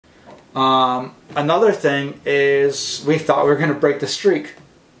Another thing is we thought we were going to break the streak.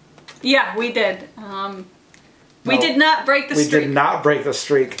 Yeah, we did. We did not break the streak. We did not break the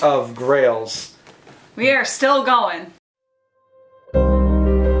streak of Grails. We are still going.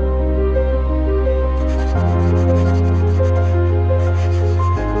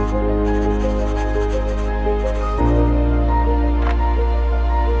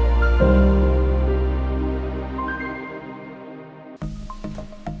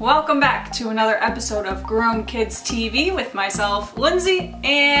 Welcome back to another episode of Grown Kids TV with myself, Lindsay,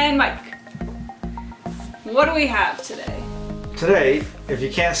 and Mike. What do we have today? Today, if you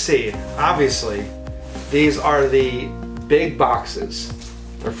can't see, obviously, these are the big boxes.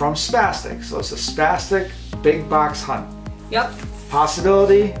 They're from Spastic, so it's a Spastic big box hunt. Yep.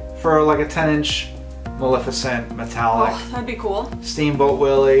 Possibility for like a 10-inch Maleficent metallic. Oh, that'd be cool. Steamboat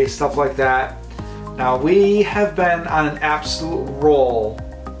Willie, stuff like that. Now we have been on an absolute roll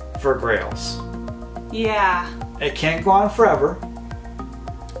for Grails. Yeah. It can't go on forever.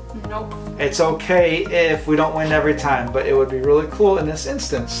 Nope. It's okay if we don't win every time, but it would be really cool in this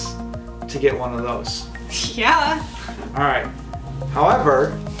instance to get one of those. Yeah. Alright.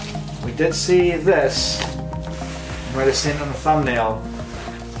 However, we did see this. You might have seen it on the thumbnail.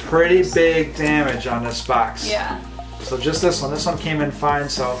 Pretty big damage on this box. Yeah. So just this one. This one came in fine,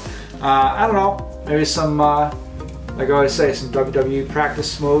 so I don't know. Maybe some, like I always say, some WWE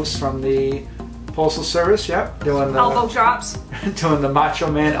practice moves from the Postal Service. Yep. Doing the elbow drops. Doing the Macho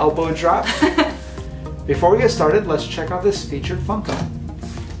Man elbow drop. Before we get started, let's check out this featured Funko.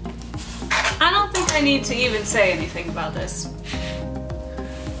 I don't think I need to even say anything about this.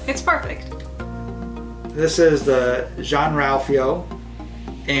 It's perfect. This is the Jean-Ralphio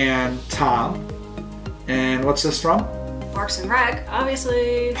and Tom. And what's this from? Parks and Rec,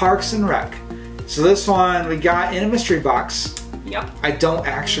 obviously. Parks and Rec. So this one we got in a mystery box. Yep. I don't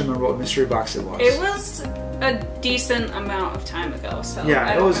actually remember what mystery box it was. It was a decent amount of time ago, so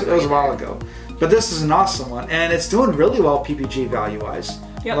yeah, it was a while ago. But this is an awesome one, and it's doing really well PPG value-wise.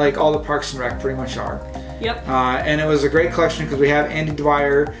 Yep. Like all the Parks and Rec pretty much are. Yep. And it was a great collection because we have Andy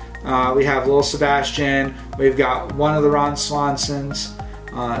Dwyer, we have Lil Sebastian, we've got one of the Ron Swansons.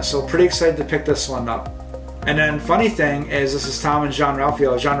 So pretty excited to pick this one up. And then funny thing is this is Tom and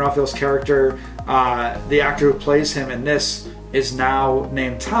Jean-Ralphio. Jean-Ralphio's character, the actor who plays him in this, is now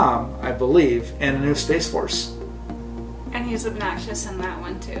named Tom, I believe, in a new Space Force. And he's obnoxious in that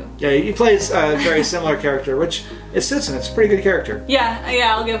one too. Yeah, he plays a very similar character, which it suits him. It's a pretty good character. Yeah,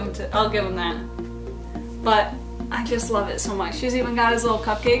 I'll give him that. But I just love it so much. She's even got his little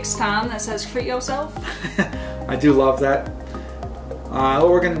cupcakes, Tom, that says "Treat yourself." I do love that. What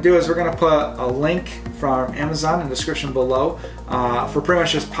we're going to do is we're going to put a link from Amazon in the description below for pretty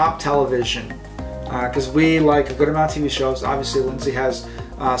much just pop television. Because we like a good amount of TV shows. Obviously, Lindsay has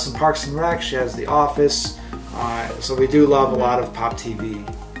some Parks and Rec. She has The Office. So we do love a lot of pop TV.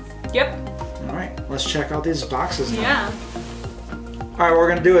 Yep. All right, let's check out these boxes now. Yeah. All right, what we're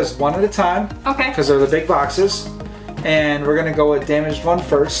going to do is one at a time. Okay. Because they're the big boxes. And we're going to go with damaged one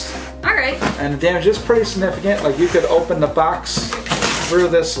first. All right. And the damage is pretty significant. Like you could open the box through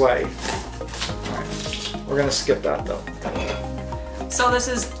this way. All right. We're going to skip that though. So this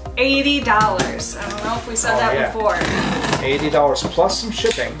is $80. I don't know if we said that before. $80 plus some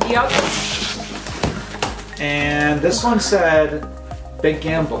shipping. Yep. And this one said big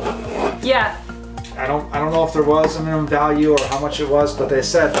gamble. Yeah. I don't know if there was a minimum value or how much it was, but they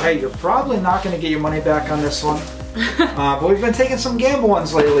said, hey, you're probably not going to get your money back on this one. But we've been taking some gamble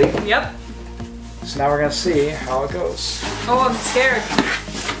ones lately. Yep. So now we're going to see how it goes. Oh, I'm scared.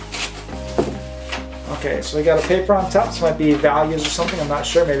 Okay, so we got a paper on top. This might be values or something. I'm not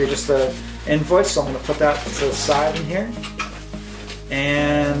sure. Maybe just an invoice. So I'm going to put that to the side in here.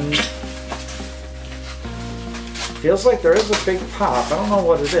 And feels like there is a big pop. I don't know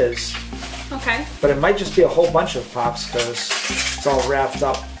what it is. Okay. But it might just be a whole bunch of pops because it's all wrapped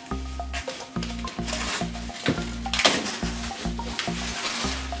up.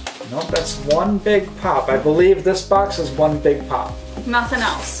 Nope, that's one big pop. I believe this box is one big pop. Nothing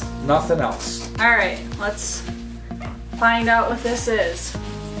else. Nothing else. Alright, let's find out what this is.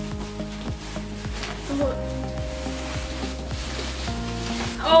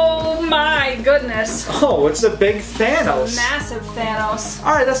 Oh my goodness. Oh, it's a big Thanos. It's a massive Thanos.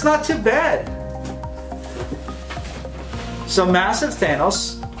 Alright, that's not too bad. So massive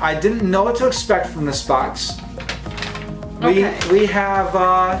Thanos. I didn't know what to expect from this box. We have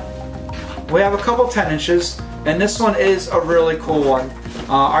a couple 10 inches, and this one is a really cool one.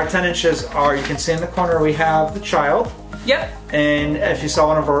 Our 10 inches are, you can see in the corner, we have the child. Yep. And if you saw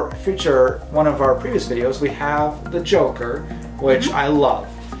one of our previous videos, we have the Joker, which I love.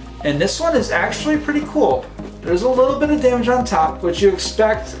 And this one is actually pretty cool. There's a little bit of damage on top, which you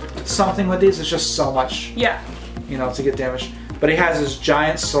expect something with these. It's just so much, you know, to get damaged. But he has this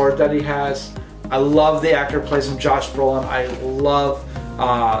giant sword that he has. I love the actor who plays him, Josh Brolin. I love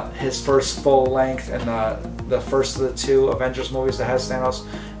his first full length and the first of the 2 Avengers movies that has Thanos.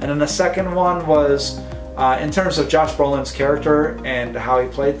 And then the second one was, in terms of Josh Brolin's character and how he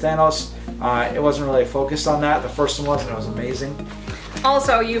played Thanos, it wasn't really focused on that. The first one was, and it was amazing.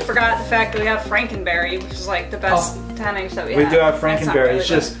 Also, you forgot the fact that we have Frankenberry, which is like the best 10-inch that we have. We do have Frankenberry. Really it's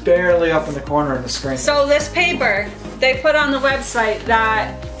just barely up in the corner in the screen. So this paper, they put on the website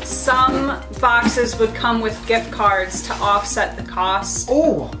that some boxes would come with gift cards to offset the cost.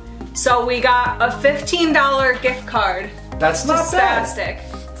 Oh! So we got a $15 gift card. That's not bad.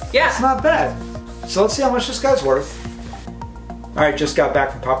 Spastic. Yeah. That's not bad. So let's see how much this guy's worth. Alright, just got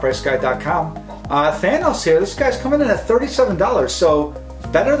back from PopPriceGuide.com. Thanos here, this guy's coming in at $37, so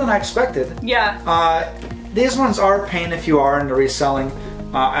better than I expected. Yeah. These ones are a pain if you are into reselling.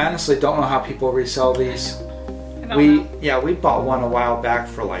 I honestly don't know how people resell these. We bought one a while back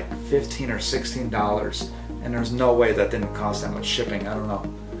for like $15 or $16, and there's no way that didn't cost that much shipping. I don't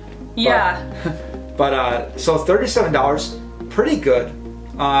know. Yeah. But so $37, pretty good.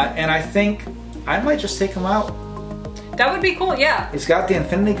 And I think I might just take him out. That would be cool, yeah. He's got the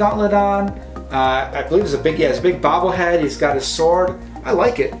Infinity Gauntlet on. I believe it's a big bobblehead. He's got his sword. I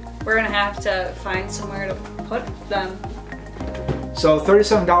like it. We're gonna have to find somewhere to put them. So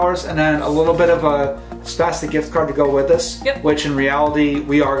 $37 and then a little bit of a Spastic gift card to go with this. Yep. Which in reality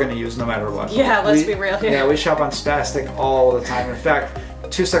we are gonna use no matter what. Yeah, let's be real here. Yeah, we shop on Spastic all the time. In fact,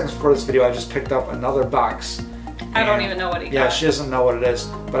 2 seconds before this video I just picked up another box. I don't even know what he got. Yeah, she doesn't know what it is,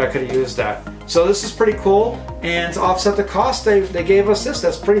 but I could have used that. So this is pretty cool, and to offset the cost, they gave us this.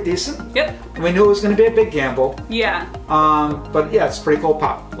 That's pretty decent. Yep. We knew it was going to be a big gamble. Yeah. But yeah, it's a pretty cool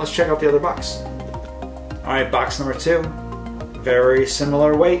pop. Let's check out the other box. All right, box number 2. Very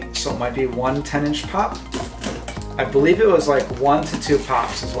similar weight, so it might be 1 10-inch pop. I believe it was like 1 to 2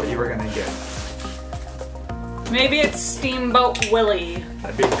 pops is what you were going to get. Maybe it's Steamboat Willie.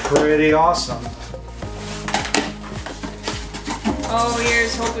 That'd be pretty awesome. Oh,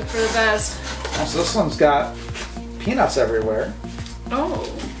 here's hoping for the best. So this one's got peanuts everywhere. Oh.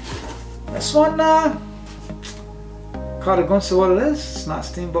 This one, caught a glimpse of what it is. It's not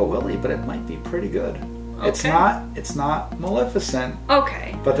Steamboat Willie, but it might be pretty good. Okay. It's not Maleficent.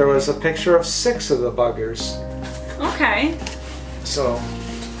 Okay. But there was a picture of 6 of the buggers. Okay. So,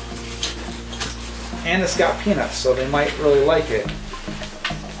 and it's got peanuts, so they might really like it.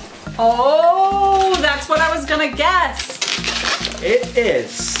 Oh, that's what I was gonna guess. It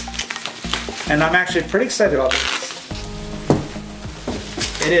is. And I'm actually pretty excited about this.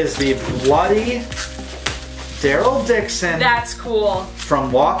 It is the bloody Daryl Dixon. That's cool.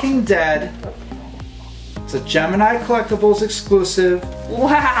 From Walking Dead. It's a Gemini Collectibles exclusive.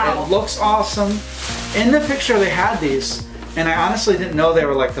 Wow. It looks awesome. In the picture they had these, and I honestly didn't know they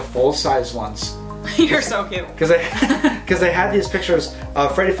were like the full-size ones. You're so cute. Because they had these pictures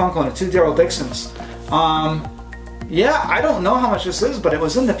of Freddie Funko and the 2 Daryl Dixons. Yeah, I don't know how much this is, but it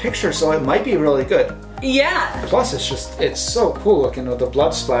was in the picture, so it might be really good. Yeah. Plus, it's so cool looking with the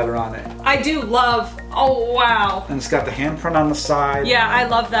blood splatter on it. I do love, oh wow. And it's got the handprint on the side. Yeah, I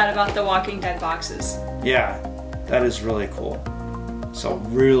love that about the Walking Dead boxes. Yeah, that is really cool. So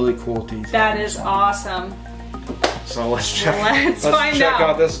really cool detail. That is awesome. So let's check find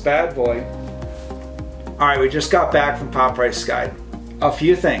out this bad boy. All right, we just got back from Pop Price Guide. A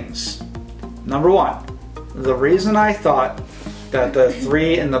few things. Number 1. The reason I thought that the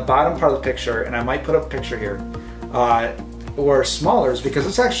 3 in the bottom part of the picture, and I might put up a picture here, were smaller is because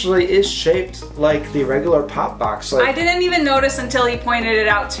this actually is shaped like the regular pop box. Like, I didn't even notice until he pointed it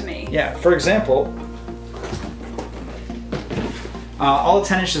out to me. Yeah, for example, all the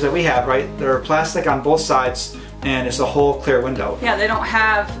 10 inches that we have, right, they're plastic on both sides and it's a whole clear window. Yeah, they don't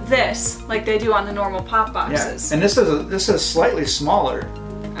have this like they do on the normal pop boxes. Yeah, and this is slightly smaller.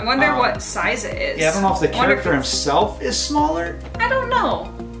 I wonder what size it is. Yeah, I don't know if the character himself is smaller. I don't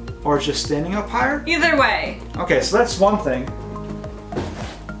know. Or just standing up higher. Either way. Okay, so that's one thing.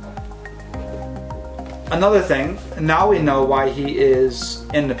 Another thing, now we know why he is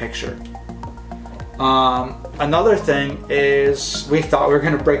in the picture. Another thing is we thought we were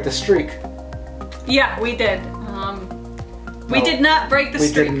going to break the streak. Yeah, we did. We did not break the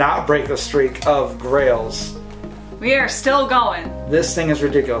streak. We did not break the streak of Grails. We are still going. This thing is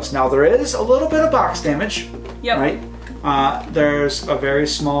ridiculous. Now there is a little bit of box damage. Yep. Right? There's a very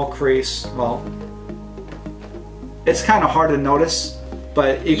small crease. Well, it's kind of hard to notice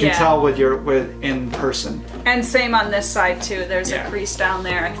but you can tell with in person. And same on this side too. There's a crease down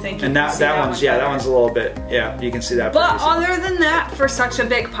there. I think. And that one's that one's a little bit you can see that. But other than that, for such a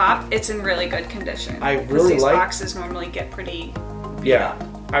big pop, it's in really good condition. I really these like boxes normally get pretty.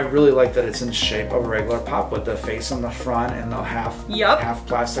 I really like that it's in the shape of a regular pop with the face on the front and the half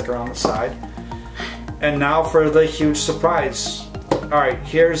plastic around the side. And now for the huge surprise. All right,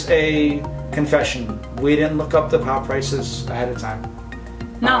 here's a confession. We didn't look up the pop prices ahead of time.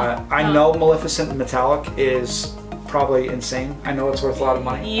 No. I know Maleficent Metallic is probably insane. I know it's worth a lot of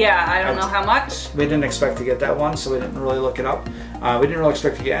money. Yeah, I don't know how much. We didn't expect to get that one, so we didn't really look it up. We didn't really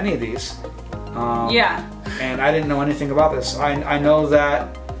expect to get any of these. And I didn't know anything about this. I know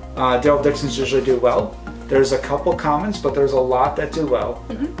that Daryl Dixon's usually do well. There's a couple commons, but there's a lot that do well.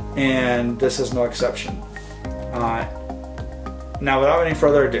 And this is no exception. Now, without any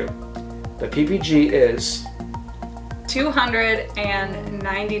further ado, the PPG is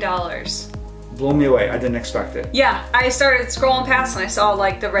 $290. Blew me away. I didn't expect it. Yeah, I started scrolling past and I saw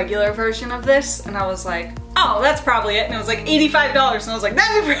like the regular version of this, and I was like, oh, that's probably it. And it was like $85, and I was like,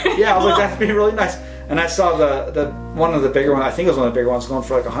 that'd be pretty. Yeah, I was like, that'd be really nice. And I saw the one of the bigger ones. I think it was one of the bigger ones going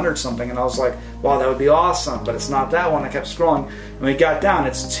for like 100 something, and I was like, wow, that would be awesome. But it's not that one. I kept scrolling, and we got down.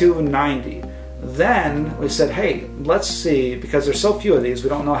 It's $290. Then we said, hey, let's see, because there's so few of these, we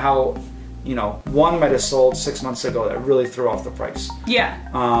don't know how. You know, one might have sold 6 months ago that really threw off the price. Yeah.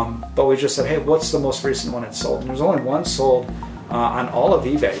 But we just said, hey, what's the most recent one it sold? And there's only one sold on all of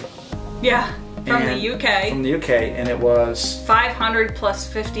eBay. Yeah, from the UK. From the UK, and it was $500 plus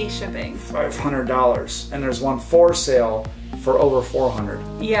 50 shipping. $500, and there's one for sale for over $400.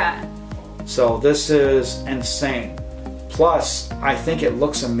 Yeah. So this is insane. Plus, I think it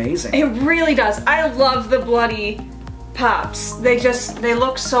looks amazing. It really does. I love the bloody pops. They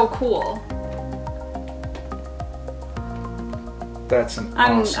look so cool. That's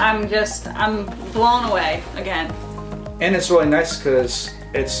awesome. I'm blown away again. And it's really nice because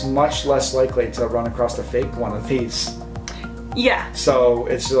it's much less likely to run across a fake one of these. Yeah. So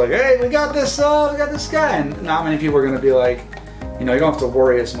it's like, hey, we got this guy, and not many people are going to be like, you know, you don't have to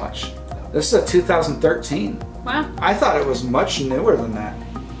worry as much. This is a 2013. Wow. I thought it was much newer than that.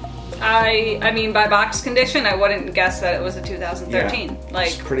 I mean, by box condition, I wouldn't guess that it was a 2013. Yeah, like,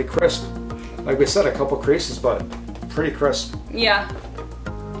 it's pretty crisp. Like we said, a couple creases, but pretty crisp. Yeah.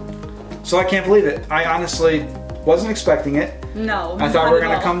 So I can't believe it. I honestly wasn't expecting it. No. I thought we were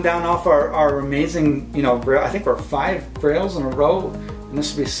going to come down off our amazing, you know, Grail. I think we're 5 Grails in a row, and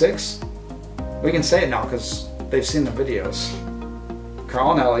this would be 6. We can say it now because they've seen the videos.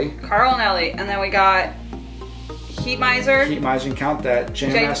 Carl and Ellie. And then we got Heat Miser. You can count that. J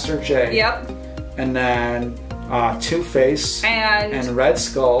Master J. Yep. And then Two-Face and Red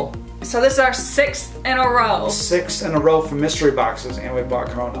Skull. So this is our 6th in a row. 6 in a row from mystery boxes, and we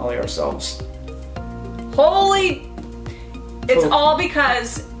bought Carl and Ellie ourselves. Holy! It's all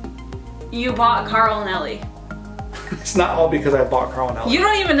because you bought Carl and Ellie. It's not all because I bought Carl and Ellie. You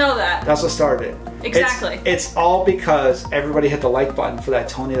don't even know that. That's what started it. Exactly. It's all because everybody hit the like button for that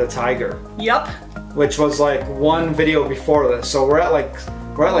Tony the Tiger. Yep. Which was like one video before this, so we're at like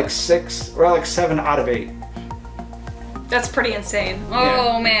 7 out of 8. That's pretty insane.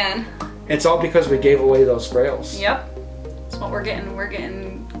 Oh man. It's all because we gave away those Grails. Yep. That's what we're getting. We're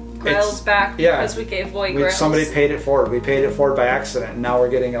getting Grails back because we gave away Grails. Somebody paid it forward. We paid it forward by accident, and now we're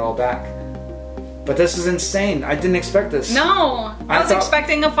getting it all back. But this is insane. I didn't expect this. No, I was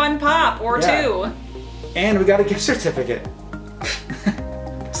expecting a fun pop or 2. And we got a gift certificate.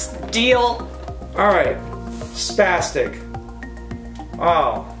 Deal. Alright, Spastic.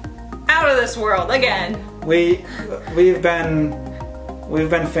 Oh. Out of this world again. We've been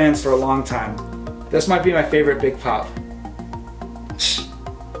fans for a long time. This might be my favorite big pop.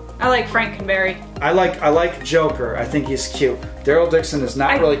 I like Frankenberry. I like Joker. I think he's cute. Daryl Dixon is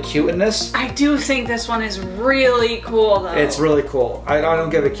not really cute in this. I do think this one is really cool though. It's really cool. I don't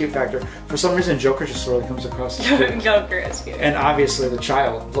get the cute factor. For some reason, Joker just really comes across as cute. Joker is cute. And obviously the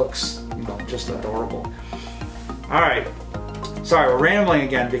child looks, you know, just adorable. Alright. Sorry, we're rambling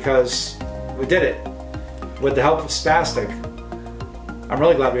again because we did it. With the help of Spastic. I'm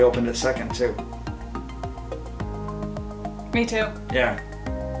really glad we opened it second too. Me too. Yeah.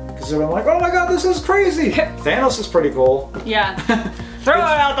 Because they're like, oh my god, this is crazy! Thanos is pretty cool. Yeah. Throw it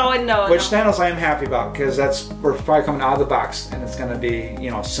out the window. Which Thanos I am happy about, because we're probably coming out of the box, and it's going to be,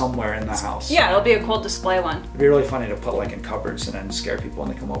 you know, somewhere in the house. Yeah, it'll be a cool display one. It'd be really funny to put like in cupboards and then scare people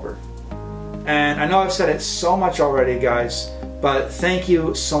when they come over. And I know I've said it so much already, guys, but thank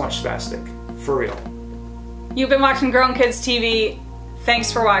you so much, Spastic. For real. You've been watching Grown Kids TV.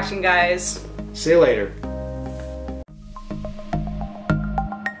 Thanks for watching, guys. See you later.